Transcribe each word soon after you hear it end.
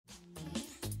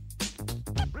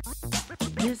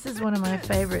This is one of my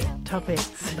favourite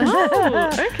topics. Oh,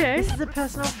 okay. This is a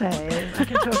personal fave. I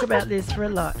can talk about this for a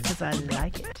lot because I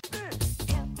like it.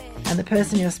 And the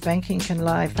person you're spanking can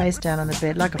lie face down on the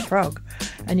bed like a frog,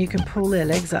 and you can pull their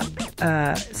legs up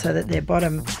so that their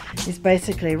bottom is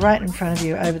basically right in front of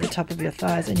you over the top of your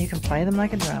thighs, and you can play them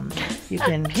like a drum. You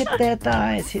can hit their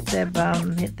thighs, hit their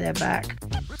bum, hit their back.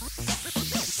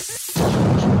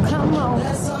 Come on.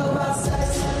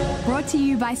 Brought to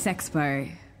you by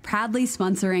Sexpo, proudly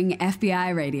sponsoring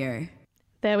FBI Radio.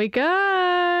 There we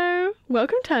go.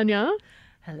 Welcome, Tanya.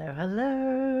 Hello,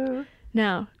 hello.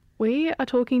 Now, we are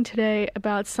talking today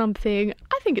about something,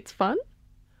 I think it's fun.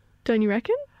 Don't you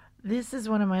reckon? This is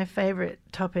one of my favourite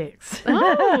topics.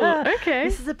 Oh, okay.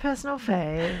 This is a personal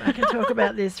fave. I can talk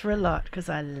about this for a lot because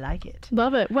I like it.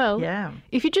 Love it. Well, Yeah.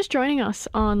 if you're just joining us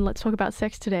on Let's Talk About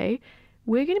Sex today,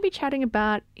 we're going to be chatting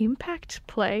about impact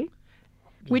play,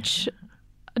 which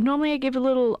normally I give a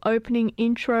little opening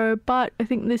intro, but I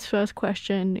think this first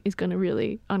question is going to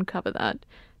really uncover that.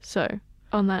 So,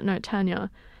 on that note, Tanya,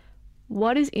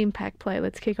 what is impact play?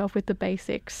 Let's kick off with the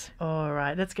basics. All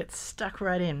right, let's get stuck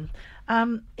right in.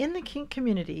 In the kink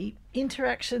community,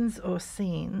 interactions or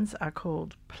scenes are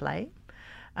called play.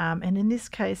 And in this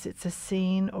case, it's a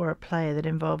scene or a play that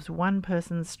involves one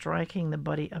person striking the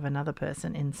body of another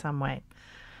person in some way.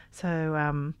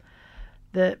 So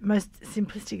the most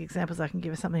simplistic examples I can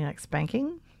give are something like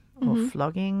spanking or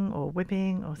flogging or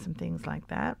whipping or some things like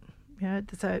that. You know,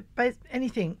 so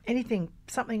anything,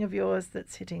 something of yours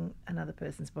that's hitting another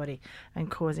person's body and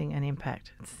causing an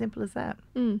impact. It's as simple as that.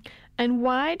 And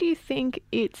why do you think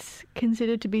it's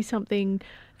considered to be something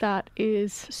that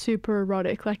is super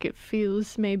erotic? Like it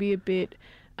feels maybe a bit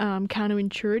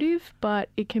counterintuitive, but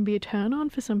it can be a turn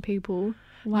on for some people.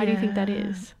 Why do you think that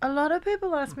is? A lot of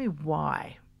people ask me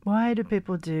why. Why do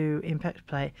people do impact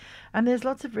play? And there's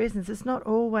lots of reasons. It's not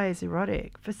always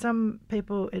erotic. For some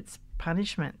people, it's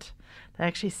punishment. They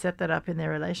actually set that up in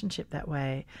their relationship that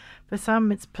way. For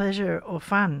some, it's pleasure or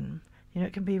fun. You know,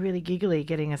 it can be really giggly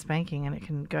getting a spanking and it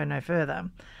can go no further.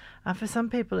 For some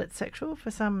people, it's sexual. For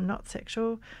some, not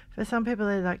sexual. For some people,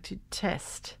 they like to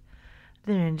test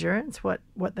their endurance, what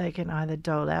they can either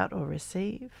dole out or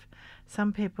receive.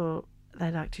 Some people, they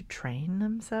like to train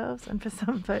themselves. And for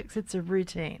some folks, it's a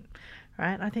routine,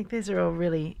 right? I think these are all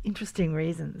really interesting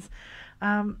reasons.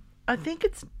 I think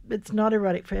it's not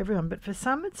erotic for everyone, but for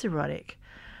some it's erotic.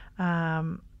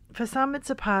 For some it's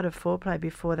a part of foreplay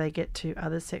before they get to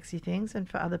other sexy things, and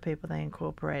for other people they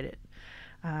incorporate it.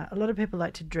 A lot of people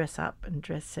like to dress up and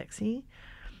dress sexy.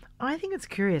 I think it's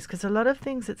curious because a lot of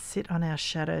things that sit on our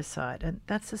shadow side, and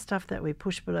that's the stuff that we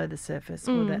push below the surface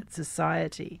or that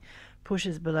society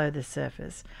pushes below the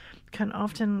surface, can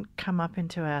often come up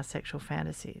into our sexual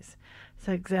fantasies.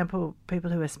 So, example,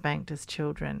 people who are spanked as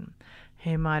children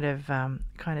who might have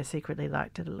kind of secretly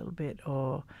liked it a little bit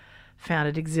or found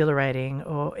it exhilarating,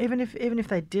 or even if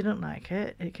they didn't like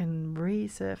it, it can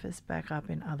resurface back up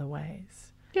in other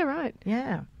ways. Yeah, right.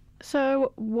 Yeah.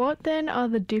 So what then are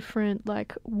the different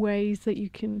ways that you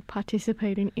can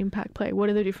participate in impact play? What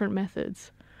are the different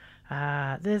methods?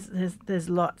 There's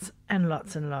lots and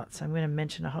lots and lots. I'm going to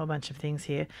mention a whole bunch of things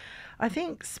here. I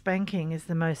think spanking is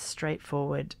the most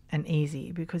straightforward and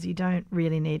easy because you don't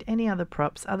really need any other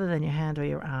props other than your hand or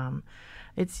your arm.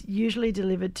 It's usually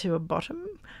delivered to a bottom,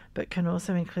 but can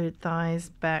also include thighs,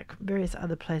 back, various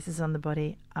other places on the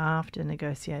body after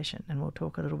negotiation, and we'll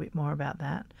talk a little bit more about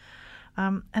that.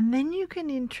 And then you can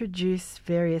introduce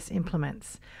various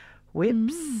implements,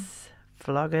 whips,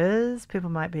 floggers. People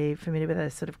might be familiar with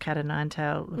those sort of cat o' nine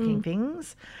tail looking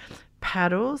things.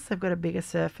 Paddles, they've got a bigger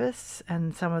surface,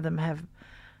 and some of them have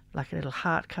like a little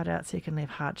heart cut out so you can leave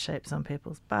heart shapes on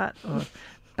people's butt, or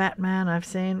Batman, I've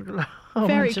seen a whole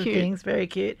bunch of things. Very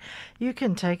cute. You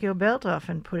can take your belt off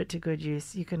and put it to good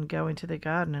use. You can go into the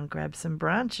garden and grab some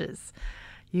branches.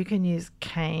 You can use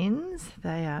canes.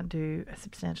 They do a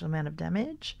substantial amount of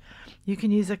damage. You can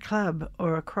use a club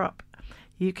or a crop.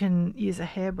 You can use a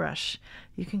hairbrush.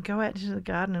 You can go out into the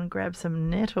garden and grab some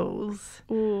nettles.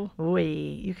 Ooh.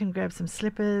 You can grab some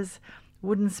slippers,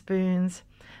 wooden spoons.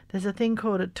 There's a thing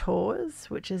called a tawse,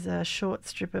 which is a short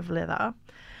strip of leather.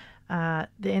 The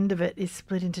end of it is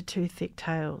split into two thick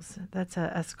tails. That's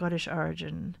a Scottish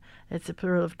origin. It's a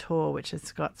plural of taw, which is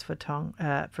Scots for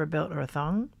a belt or a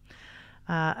thong.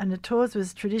 And a tawse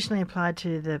was traditionally applied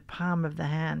to the palm of the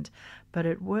hand, but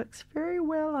it works very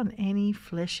well on any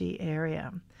fleshy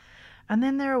area. And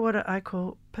then there are what I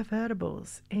call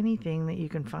pervertibles, anything that you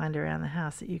can find around the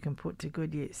house that you can put to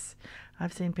good use.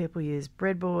 I've seen people use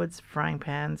breadboards, frying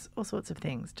pans, all sorts of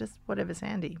things, just whatever's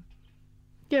handy.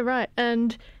 Yeah, right.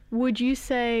 And would you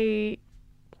say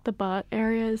the butt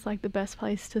area is like the best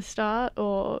place to start,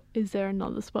 or is there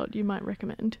another spot you might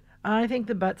recommend? I think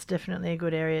the butt's definitely a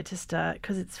good area to start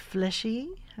because it's fleshy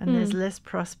and there's less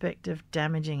prospect of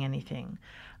damaging anything.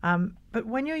 But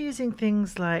when you're using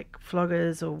things like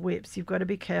floggers or whips, you've got to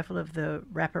be careful of the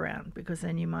wraparound because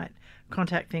then you might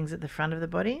contact things at the front of the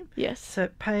body. Yes. So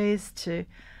it pays to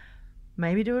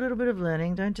maybe do a little bit of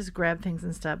learning. Don't just grab things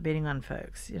and start beating on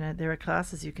folks. You know, there are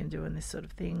classes you can do in this sort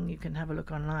of thing. You can have a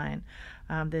look online.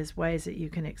 There's ways that you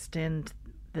can extend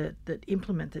the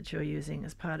implement that you're using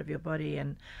as part of your body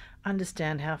and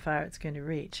understand how far it's going to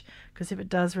reach. Because if it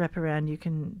does wrap around, you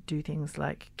can do things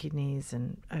like kidneys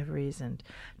and ovaries and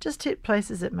just hit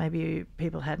places that maybe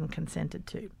people hadn't consented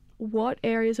to. What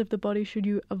areas of the body should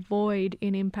you avoid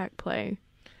in impact play?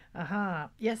 Aha.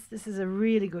 Yes, this is a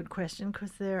really good question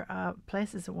because there are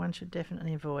places that one should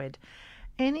definitely avoid.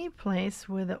 Any place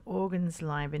where the organs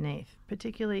lie beneath,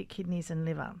 particularly kidneys and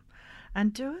liver.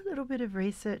 And do a little bit of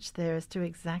research there as to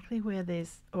exactly where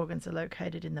these organs are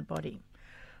located in the body.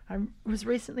 I was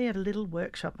recently at a little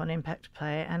workshop on impact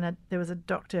play and there was a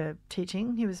doctor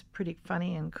teaching. He was pretty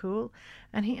funny and cool.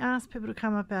 And he asked people to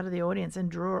come up out of the audience and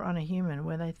draw on a human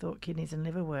where they thought kidneys and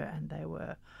liver were, and they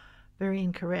were very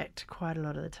incorrect quite a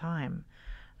lot of the time.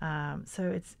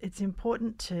 So it's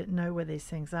important to know where these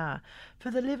things are. For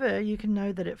the liver, you can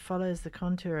know that it follows the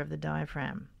contour of the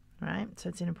diaphragm, right? So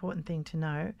it's an important thing to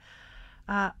know.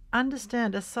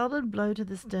 Understand a solid blow to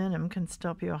the sternum can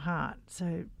stop your heart,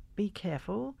 so be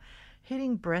careful.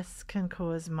 Hitting breasts can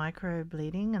cause micro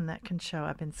bleeding, and that can show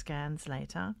up in scans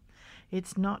later.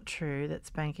 It's not true that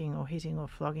spanking or hitting or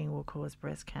flogging will cause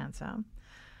breast cancer.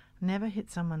 Never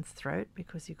hit someone's throat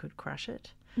because you could crush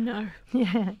it. No.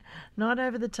 Yeah, not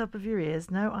over the top of your ears,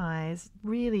 no eyes.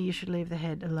 Really, you should leave the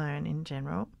head alone in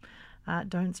general.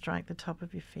 Don't strike the top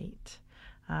of your feet.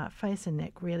 Face and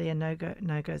neck really are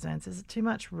no-go zones. There's too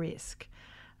much risk.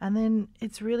 And then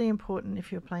it's really important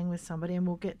if you're playing with somebody, and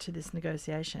we'll get to this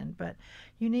negotiation, but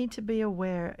you need to be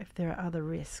aware if there are other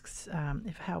risks,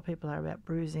 if how people are about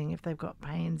bruising, if they've got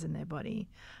pains in their body,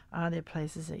 are there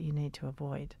places that you need to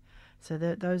avoid? So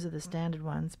those are the standard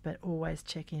ones, but always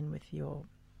check in with your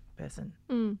person.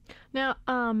 Now,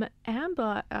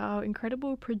 Amber, our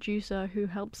incredible producer who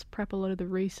helps prep a lot of the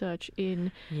research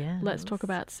in Let's Talk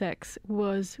About Sex,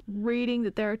 was reading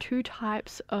that there are two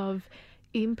types of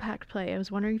impact play. I was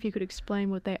wondering if you could explain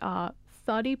what they are: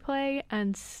 thuddy play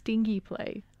and stingy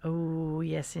play. Oh,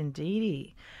 yes,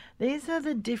 indeedy. These are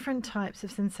the different types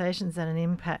of sensations that an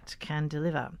impact can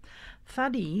deliver.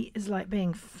 Thuddy is like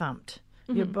being thumped.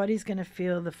 Your body's going to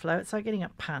feel the flow. It's like getting a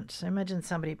punch. So imagine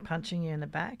somebody punching you in the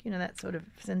back, you know, that sort of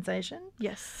sensation.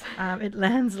 Yes. It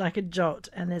lands like a jolt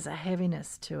and there's a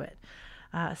heaviness to it.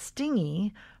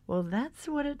 Stingy, well, that's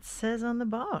what it says on the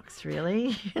box,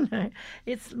 really. You know,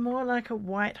 it's more like a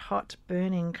white hot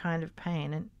burning kind of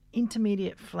pain, an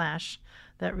intermediate flash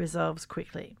that resolves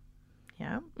quickly.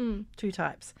 Yeah, two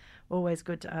types. Always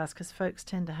good to ask because folks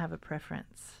tend to have a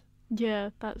preference.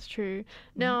 Yeah, that's true.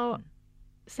 Now,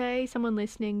 say someone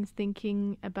listening's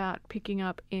thinking about picking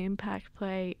up impact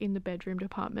play in the bedroom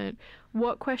department,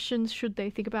 what questions should they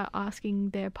think about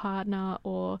asking their partner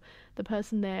or the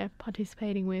person they're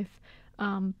participating with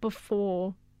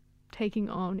before taking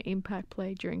on impact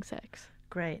play during sex?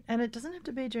 Great. And it doesn't have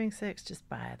to be during sex, just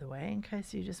by the way, in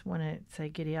case you just want to say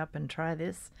giddy up and try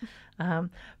this.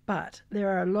 But there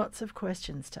are lots of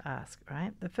questions to ask,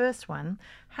 right? The first one,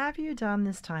 have you done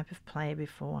this type of play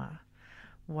before?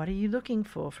 What are you looking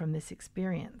for from this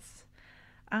experience?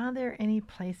 Are there any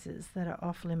places that are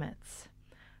off limits?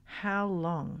 How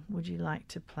long would you like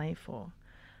to play for?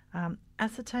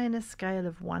 Ascertain a scale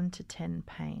of 1 to 10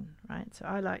 pain, right? So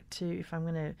I like to, if I'm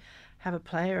going to have a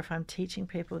play or if I'm teaching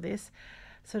people this,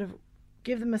 sort of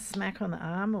give them a smack on the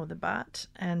arm or the butt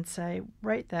and say,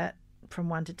 rate that from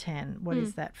 1 to 10. What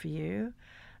is that for you?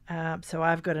 So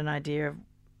I've got an idea of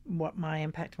what my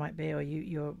impact might be, or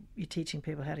you're teaching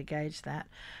people how to gauge that.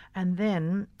 And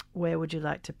then where would you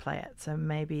like to play it? So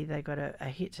maybe they got a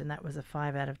hit and that was a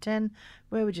 5 out of 10.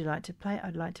 Where would you like to play?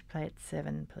 I'd like to play it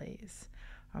 7, please.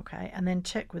 Okay, and then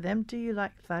check with them, do you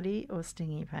like thuddy or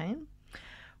stingy pain?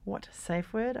 What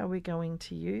safe word are we going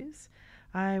to use?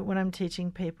 When I'm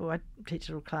teaching people, I teach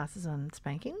little classes on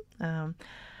spanking.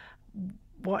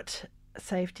 What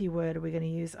safety word are we going to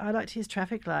use? I like to use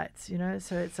traffic lights, you know,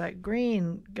 so it's like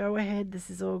green, go ahead, this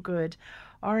is all good.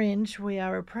 Orange, we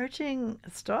are approaching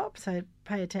a stop, so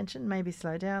pay attention, maybe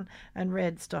slow down. And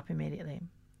red, stop immediately,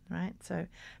 right? So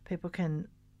people can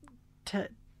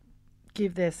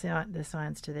give their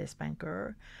signs to their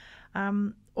spanker.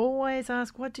 Always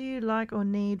ask, what do you like or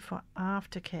need for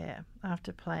aftercare,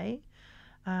 after play?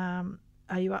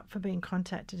 are you up for being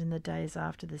contacted in the days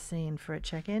after the scene for a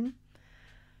check-in?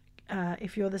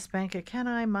 If you're the spanker, can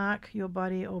I mark your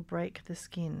body or break the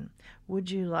skin?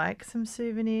 Would you like some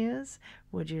souvenirs?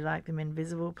 Would you like them in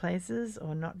visible places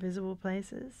or not visible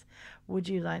places? Would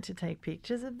you like to take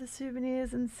pictures of the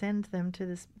souvenirs and send them to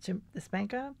the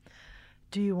spanker?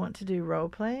 Do you want to do role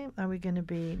play? Are we going to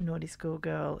be naughty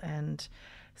schoolgirl and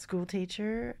school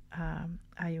teacher?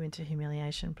 Are you into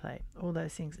humiliation play? All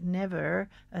those things. Never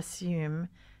assume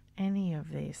any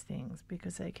of these things,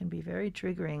 because they can be very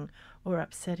triggering or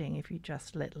upsetting if you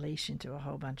just let leash into a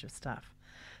whole bunch of stuff.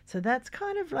 So that's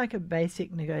kind of like a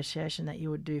basic negotiation that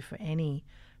you would do for any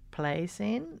play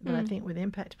scene, but I think with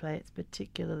impact play it's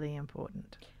particularly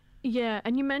important. Yeah,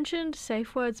 and you mentioned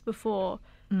safe words before.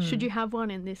 Should you have one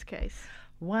in this case?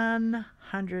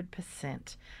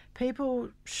 100%. People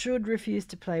should refuse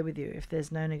to play with you if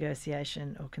there's no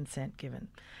negotiation or consent given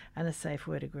and a safe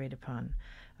word agreed upon.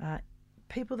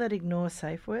 People that ignore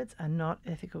safe words are not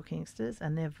ethical kinksters,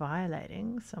 and they're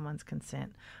violating someone's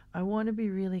consent. I want to be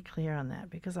really clear on that,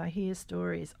 because I hear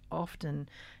stories often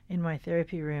in my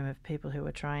therapy room of people who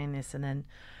are trying this, and then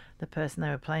the person they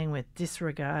were playing with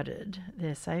disregarded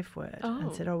their safe word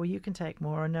and said, oh, well, you can take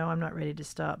more, or no, I'm not ready to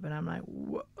stop. And I'm like,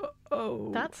 whoa.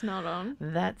 That's not on.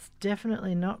 That's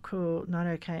definitely not cool, not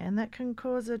okay. And that can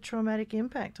cause a traumatic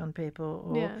impact on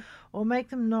people, or make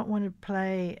them not want to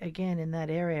play again in that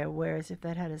area. Whereas if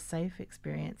they'd had a safe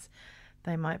experience,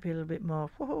 they might be a little bit more,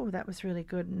 whoa, that was really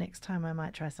good. Next time I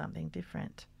might try something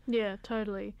different. Yeah,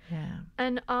 totally. Yeah.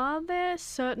 And are there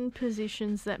certain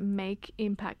positions that make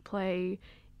impact play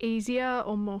easier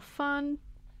or more fun?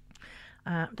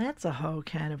 That's a whole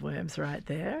can of worms right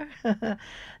there.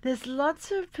 There's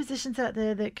lots of positions out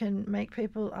there that can make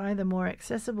people either more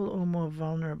accessible or more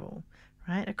vulnerable,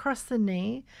 right? Across the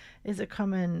knee is a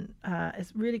common,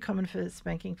 it's really common for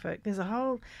spanking folk. There's a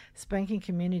whole spanking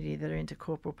community that are into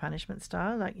corporal punishment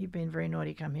style, like you've been very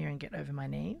naughty, come here and get over my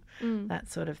knee,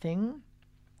 that sort of thing.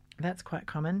 That's quite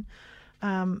common.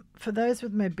 For those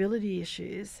with mobility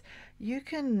issues, you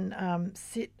can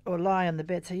sit or lie on the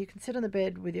bed. So you can sit on the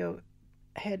bed with your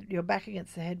back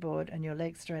against the headboard and your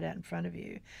legs straight out in front of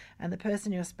you, and the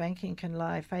person you're spanking can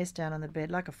lie face down on the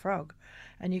bed like a frog,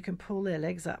 and you can pull their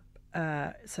legs up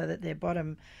so that their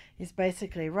bottom is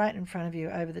basically right in front of you,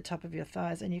 over the top of your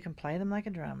thighs, and you can play them like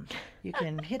a drum. You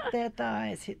can hit their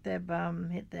thighs, hit their bum,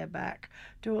 hit their back,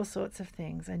 do all sorts of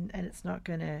things, and it's not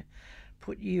going to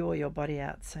put you or your body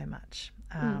out so much.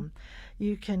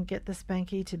 You can get the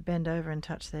spanky to bend over and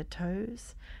touch their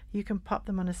toes. You can pop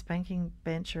them on a spanking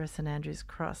bench or a St Andrew's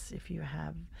cross if you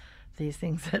have these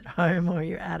things at home, or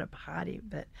you're at a party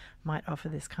that might offer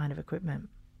this kind of equipment.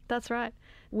 That's right.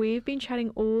 We've been chatting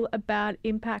all about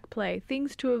impact play,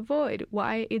 things to avoid,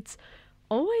 why it's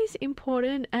always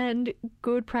important and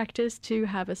good practice to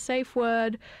have a safe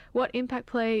word, what impact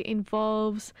play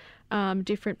involves,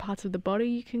 different parts of the body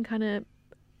you can kind of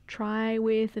try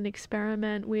with and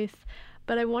experiment with.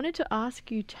 But I wanted to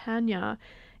ask you, Tanya,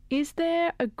 is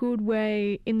there a good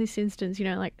way in this instance,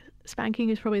 like spanking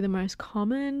is probably the most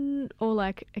common or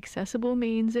like accessible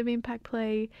means of impact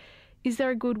play. Is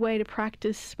there a good way to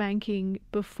practice spanking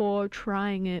before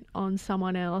trying it on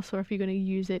someone else, or if you're going to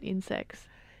use it in sex?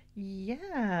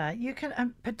 Yeah, you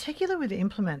can, particularly with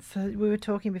implements. So we were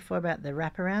talking before about the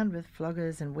wraparound with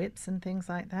floggers and whips and things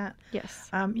like that. Yes.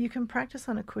 You can practice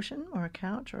on a cushion or a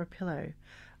couch or a pillow.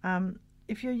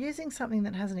 If you're using something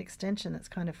that has an extension that's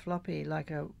kind of floppy, like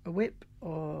a whip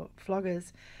or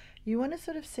floggers, you want to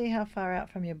sort of see how far out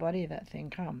from your body that thing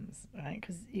comes, right?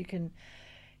 Because you can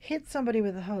hit somebody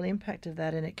with the whole impact of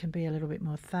that and it can be a little bit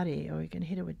more thuddy, or you can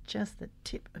hit it with just the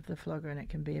tip of the flogger and it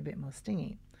can be a bit more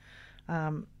stingy.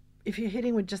 If you're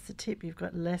hitting with just the tip, you've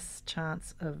got less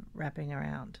chance of wrapping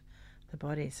around the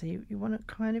body. So you want to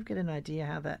kind of get an idea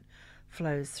how that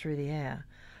flows through the air.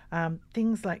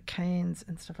 Things like canes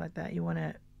and stuff like that, you want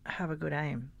to have a good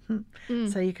aim.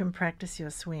 So you can practice your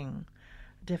swing.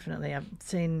 Definitely. I've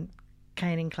seen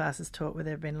caning classes taught where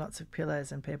there have been lots of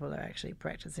pillows and people are actually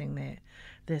practicing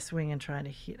their swing and trying to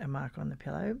hit a mark on the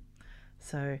pillow.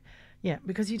 So, yeah,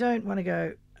 because you don't want to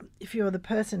go, if you're the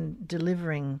person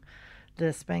delivering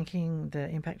the spanking, the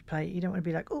impact play, you don't want to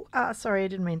be like, sorry, I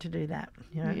didn't mean to do that.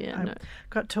 I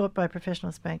got taught by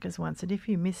professional spankers once that if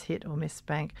you miss-hit or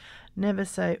miss-spank, never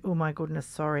say, oh my goodness,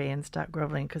 sorry, and start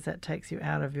grovelling, because that takes you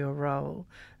out of your role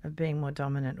of being more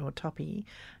dominant or toppy.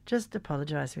 Just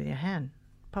apologise with your hand.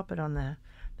 Pop it on the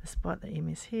spot that you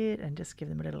miss-hit and just give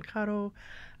them a little cuddle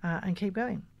and keep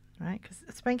going, right? Because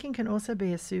spanking can also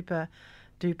be a super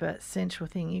duper sensual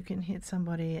thing. You can hit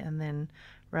somebody and then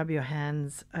rub your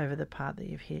hands over the part that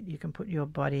you've hit. You can put your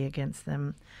body against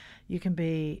them. You can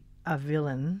be a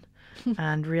villain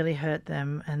and really hurt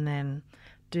them, and then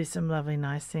do some lovely,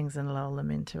 nice things and lull them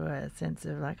into a sense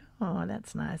of like, oh,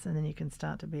 that's nice, and then you can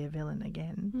start to be a villain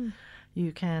again.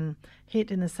 You can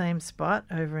hit in the same spot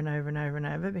over and over and over and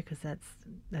over because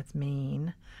that's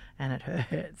mean and it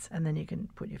hurts, and then you can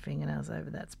put your fingernails over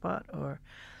that spot or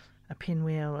a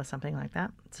pinwheel or something like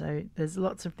that. So there's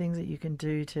lots of things that you can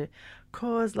do to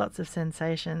cause lots of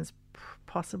sensations,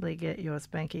 possibly get your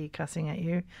spanky cussing at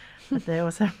you, but they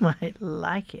also might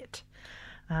like it.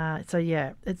 So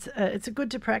yeah, it's good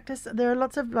to practice. There are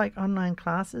lots of like online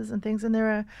classes and things, and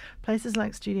there are places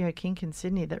like Studio Kink in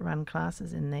Sydney that run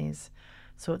classes in these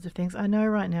sorts of things. I know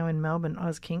right now in Melbourne,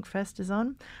 Oz Kink Fest is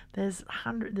on. There's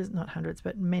not hundreds,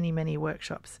 but many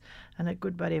workshops, and a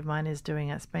good buddy of mine is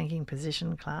doing a spanking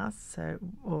position class. So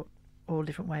all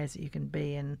different ways that you can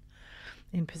be in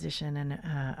position and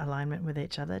alignment with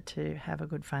each other to have a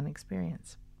good fun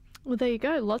experience. Well, there you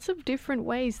go. Lots of different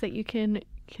ways that you can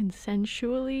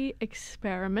consensually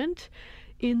experiment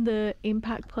in the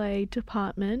impact play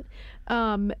department.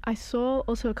 I saw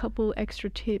also a couple extra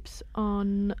tips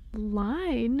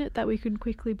online that we can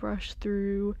quickly brush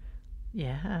through.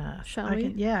 Yeah. Shall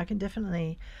we? I can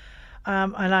definitely.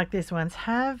 I like this one.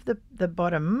 Have the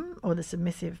bottom or the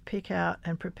submissive pick out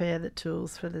and prepare the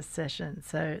tools for the session.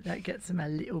 So that gets them a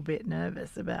little bit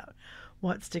nervous about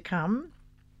what's to come.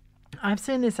 I've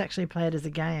seen this actually played as a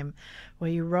game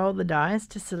where you roll the dice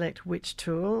to select which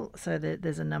tool, so that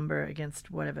there's a number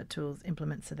against whatever tools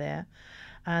implements are there,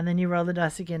 and then you roll the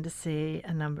dice again to see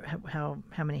a number, how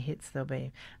many hits there'll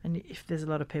be. And if there's a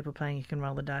lot of people playing, you can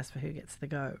roll the dice for who gets the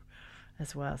go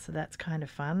as well. So that's kind of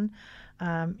fun.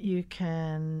 You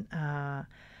can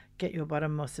get your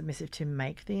bottom or submissive to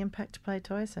make the impact play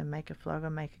toy, so make a flogger,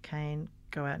 make a cane,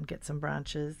 go out and get some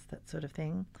branches, that sort of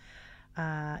thing.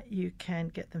 You can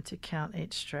get them to count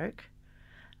each stroke.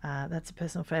 That's a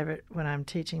personal favourite when I'm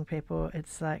teaching people.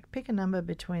 It's like pick a number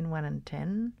between 1 and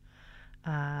 10,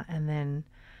 and then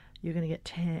you're going to get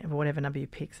 10, or whatever number you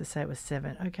pick. So say it was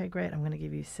 7. Okay, great. I'm going to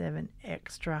give you 7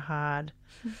 extra hard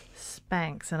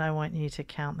spanks, and I want you to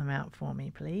count them out for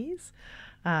me, please.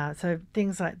 So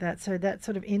things like that. So that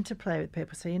sort of interplay with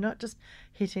people. So you're not just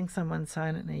hitting someone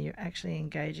silently, you're actually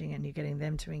engaging and you're getting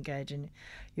them to engage, and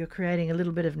you're creating a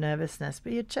little bit of nervousness,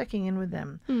 but you're checking in with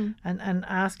them and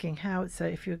asking how. So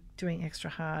if you're doing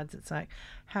extra hards, it's like,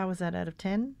 how was that out of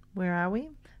 10? Where are we?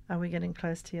 Are we getting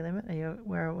close to your limit?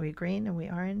 Where are we green? Are we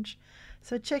orange?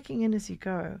 So checking in as you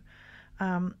go.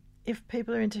 If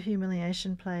people are into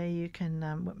humiliation play, you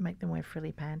can make them wear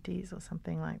frilly panties or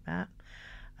something like that.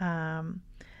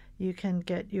 You can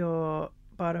get your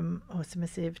bottom or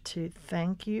submissive to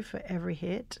thank you for every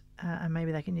hit, and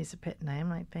maybe they can use a pet name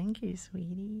like, thank you,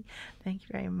 sweetie, thank you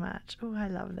very much, oh, I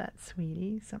love that,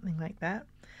 sweetie, something like that.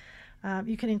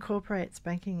 You can incorporate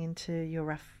spanking into your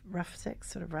rough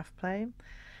sex, sort of rough play.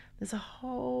 There's a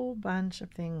whole bunch of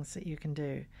things that you can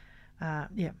do.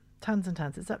 Tons and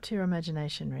tons. It's up to your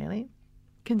imagination, really.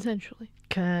 Consensually.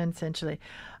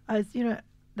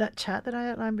 That chat that I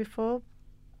outlined before,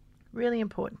 really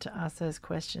important to ask those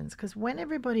questions, because when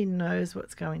everybody knows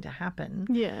what's going to happen,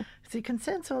 see,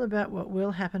 consent's all about what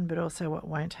will happen, but also what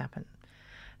won't happen.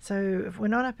 So if we're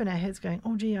not up in our heads going,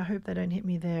 oh, gee, I hope they don't hit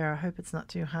me there, I hope it's not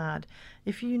too hard.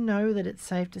 If you know that it's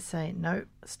safe to say, no,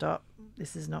 stop,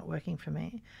 this is not working for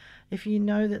me. If you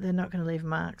know that they're not going to leave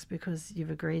marks because you've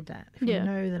agreed that. If you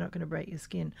know they're not going to break your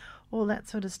skin, all that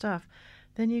sort of stuff,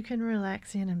 then you can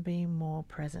relax in and be more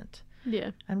present.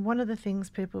 Yeah. And one of the things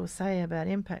people say about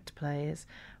impact play is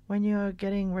when you're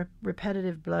getting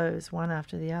repetitive blows one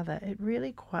after the other, it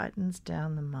really quietens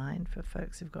down the mind for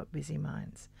folks who've got busy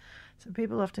minds. So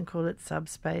people often call it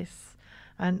subspace.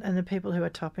 And the people who are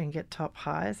topping get top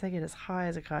highs. They get as high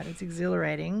as a kite. It's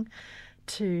exhilarating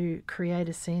to create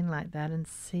a scene like that and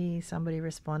see somebody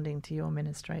responding to your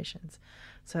ministrations.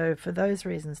 So for those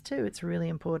reasons too, it's really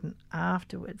important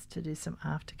afterwards to do some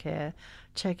aftercare,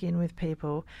 check in with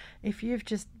people. If you've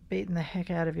just beaten the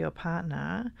heck out of your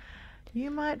partner, you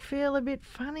might feel a bit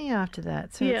funny after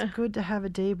that. So it's good to have a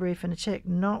debrief and a check,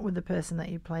 not with the person that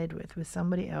you played with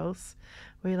somebody else,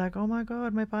 where you're like, oh my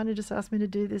God, my partner just asked me to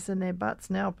do this and their butt's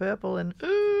now purple and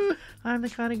ooh, I'm the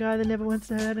kind of guy that never wants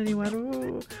to hurt anyone.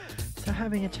 Ooh. So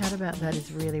having a chat about that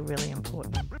is really, really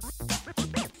important.